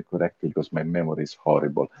the story correctly because my memory is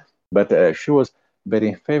horrible. But she was very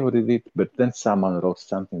in favor of it. But then someone wrote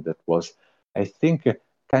something that was, I think,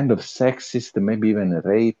 kind of sexist, maybe even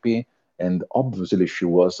rapey. And obviously she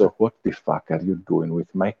was, what the fuck are you doing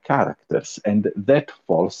with my characters? And that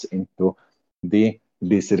falls into the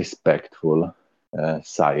disrespectful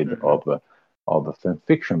side of fan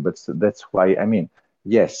fiction. But that's why, I mean,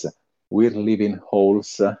 yes, we're leaving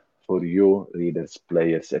holes for you, readers,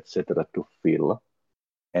 players, etc., to fill.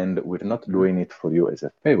 And we're not doing it for you as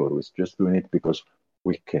a favor. We're just doing it because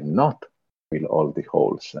we cannot fill all the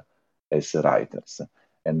holes as writers.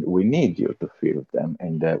 And we need you to fill them.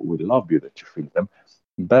 And we love you that you fill them.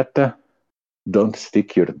 But don't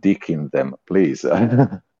stick your dick in them, please.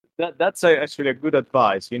 That's actually a good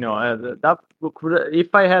advice. That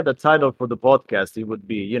if I had a title for the podcast, it would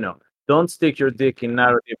be, don't stick your dick in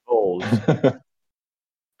narrative holes. That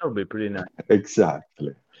would be pretty nice.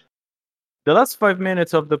 Exactly. The last 5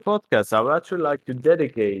 minutes of the podcast, I would actually like to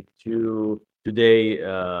dedicate to today.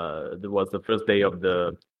 Was the first day of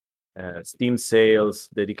the Steam sales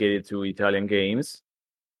dedicated to Italian games.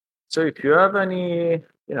 So if you have any,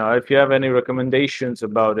 recommendations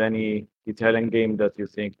about any Italian game that you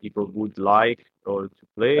think people would like or to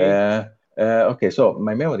play. Okay, so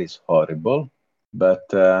my memory is horrible, but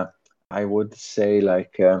I would say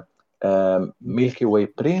like Milky Way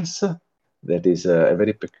Prince. That is a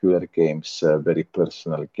very peculiar game, very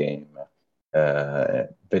personal game,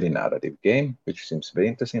 very narrative game, which seems very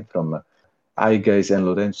interesting. From I Guys and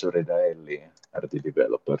Lorenzo Redaelli are the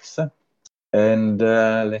developers. And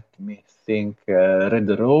let me think, Red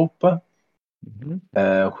Rope,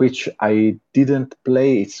 which I didn't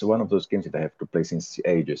play. It's one of those games that I have to play since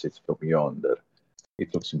ages. It's from Yonder.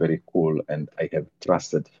 It looks very cool, and I have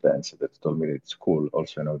trusted friends that told me that it's cool.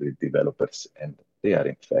 Also, I know the developers, and they are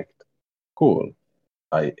in fact cool.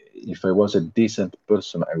 If I was a decent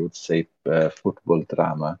person, I would say football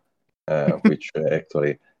drama, which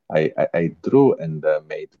actually I drew and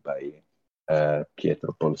made by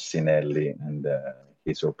Pietro Polsinelli and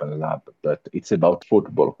his Open Lab. But it's about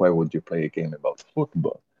football. Why would you play a game about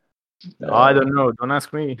football? I don't know. Don't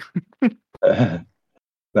ask me.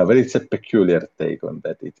 No, but it's a peculiar take on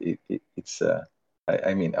that. It's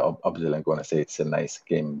I mean, obviously I'm going to say it's a nice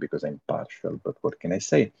game because I'm partial, but what can I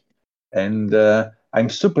say? And I'm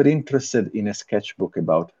super interested in a sketchbook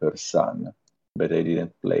about her son, but I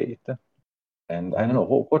didn't play it. And I don't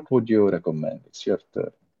know, what would you recommend? It's your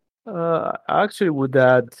turn. I actually would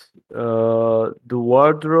add the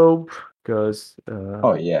wardrobe because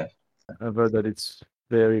Oh, yeah. I've heard that it's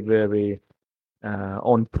very, very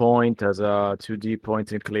on point as a 2D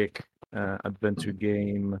point and click adventure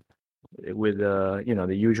game with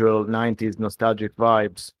the usual 90s nostalgic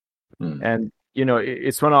vibes. And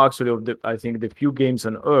it's one actually of the, I think, the few games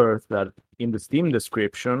on earth that in the Steam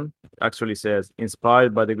description actually says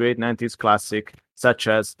inspired by the great 90s classic such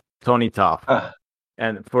as Tony Tough.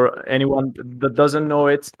 And for anyone that doesn't know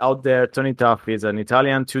it out there, Tony Tough is an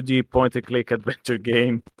Italian 2D point and click adventure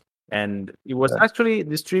game. And it was actually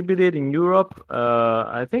distributed in Europe,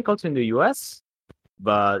 I think also in the US,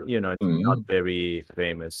 but it's not very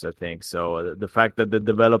famous, I think. So the fact that the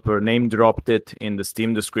developer name dropped it in the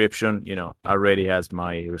Steam description, already has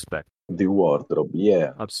my respect. The wardrobe,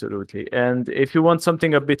 yeah. Absolutely. And if you want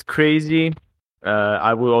something a bit crazy,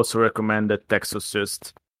 I will also recommend the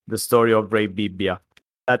Texosist, the story of Ray Bibbia.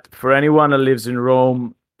 That for anyone that lives in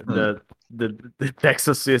Rome, the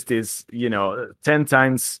Texosist is 10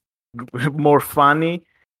 times more funny.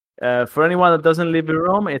 For anyone that doesn't live in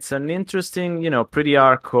Rome, it's an interesting, pretty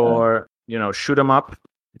hardcore, shoot 'em up.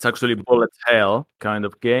 It's actually bullet hell kind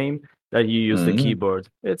of game that you use the keyboard.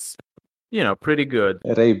 It's pretty good.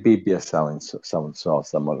 Ray Bibbia sounds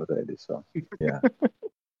awesome already. So yeah.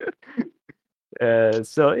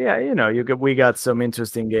 So yeah, we got some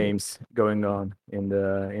interesting games going on in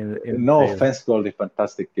No offense to all the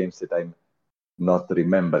fantastic games that I'm not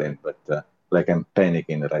remembering, but like I'm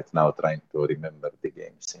panicking right now trying to remember the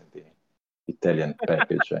games in the Italian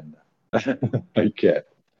package, and I can't.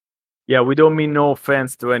 Yeah, we don't mean no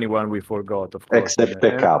offense to anyone we forgot, of course. Except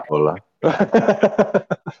a couple.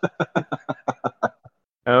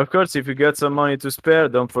 Of course, if you get some money to spare,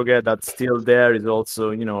 don't forget that Still There is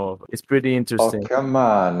also, it's pretty interesting. Oh, come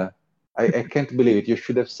on. I can't believe it. You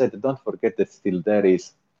should have said, don't forget that Still There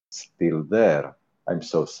is still there. I'm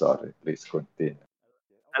so sorry. Please continue.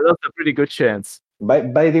 That's a pretty good chance.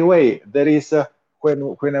 By the way, there is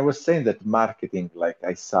when I was saying that marketing, like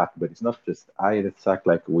I suck, but it's not just I that suck,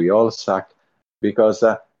 like we all suck, because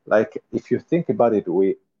like if you think about it,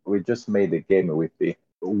 we just made a game with the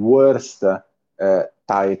worst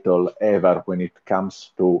title ever when it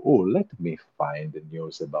comes to, oh, let me find the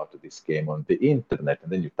news about this game on the internet,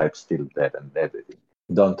 and then you type still dead and everything.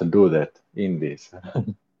 Don't do that in this.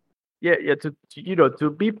 Yeah. To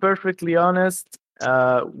be perfectly honest,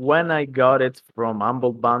 when I got it from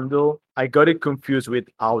Humble Bundle, I got it confused with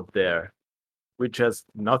Out There, which has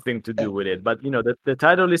nothing to do with it. But the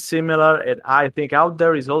title is similar, and I think Out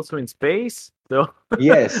There is also in space. So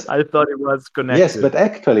Yes, I thought it was yes, connected. but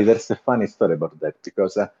actually, there's a funny story about that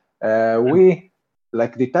because we,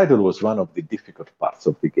 like, the title was one of the difficult parts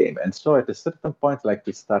of the game, and so at a certain point, like,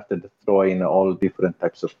 we started throwing all different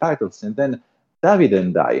types of titles, and then David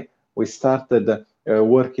and I, we started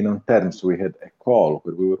working on terms. We had a call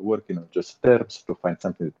where we were working on just terms to find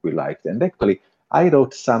something that we liked, and actually, I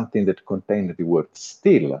wrote something that contained the word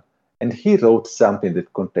 "still," and he wrote something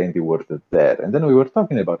that contained the word "there," and then we were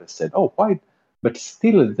talking about it. Said, "Oh, why?" But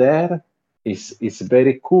still, there is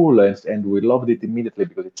very cool, and we loved it immediately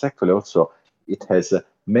because it's actually also it has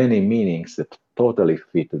many meanings that totally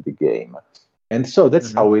fit the game, and so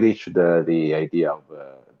that's Mhm. how we reached the idea of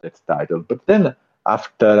that title. But then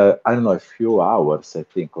after I don't know, a few hours, I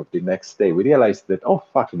think, or the next day, we realized that, oh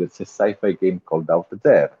fuck, there's a sci-fi game called Out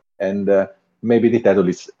There, and maybe the title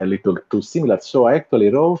is a little too similar. So I actually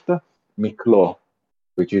wrote Miklo,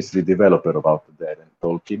 which is the developer of Out There, and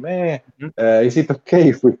told him, Mhm. is it okay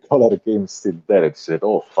if we call our game Still There? And he said,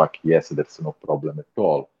 oh, fuck, yes, that's no problem at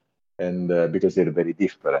all. And because they're very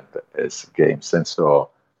different as games. And so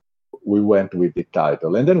we went with the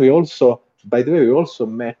title. And then we also, by the way, we also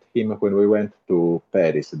met him when we went to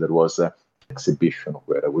Paris. There was an exhibition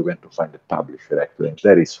where we went to find the publisher, actually. And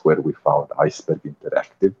that is where we found Iceberg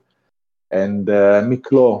Interactive. And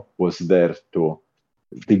Miklo was there too.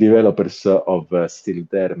 The developers of Still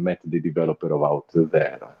There met the developer of Out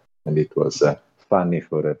There, and it was funny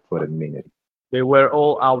for a minute. They were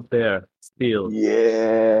all out there still.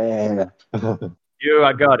 Yeah,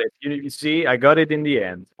 I got it. You see, I got it in the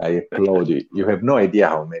end. I applaud you. You have no idea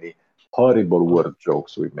how many horrible word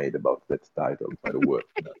jokes we made about that title, by the word.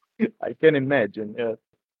 I can imagine. Yeah.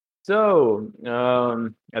 So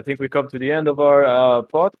I think we come to the end of our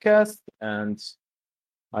podcast, and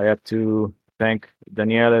I have to thank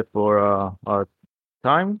Daniele for our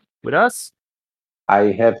time with us.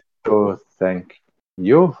 I have to thank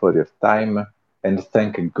you for your time and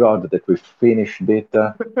thank God that we finished it.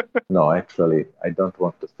 No, actually, I don't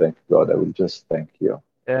want to thank God. I will just thank you.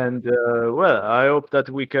 And well, I hope that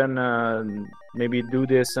we can maybe do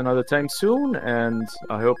this another time soon. And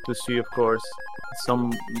I hope to see, of course,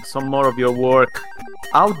 some more of your work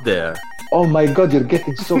out there. Oh my God, you're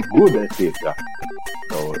getting so good at it.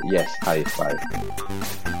 So, yes, high five.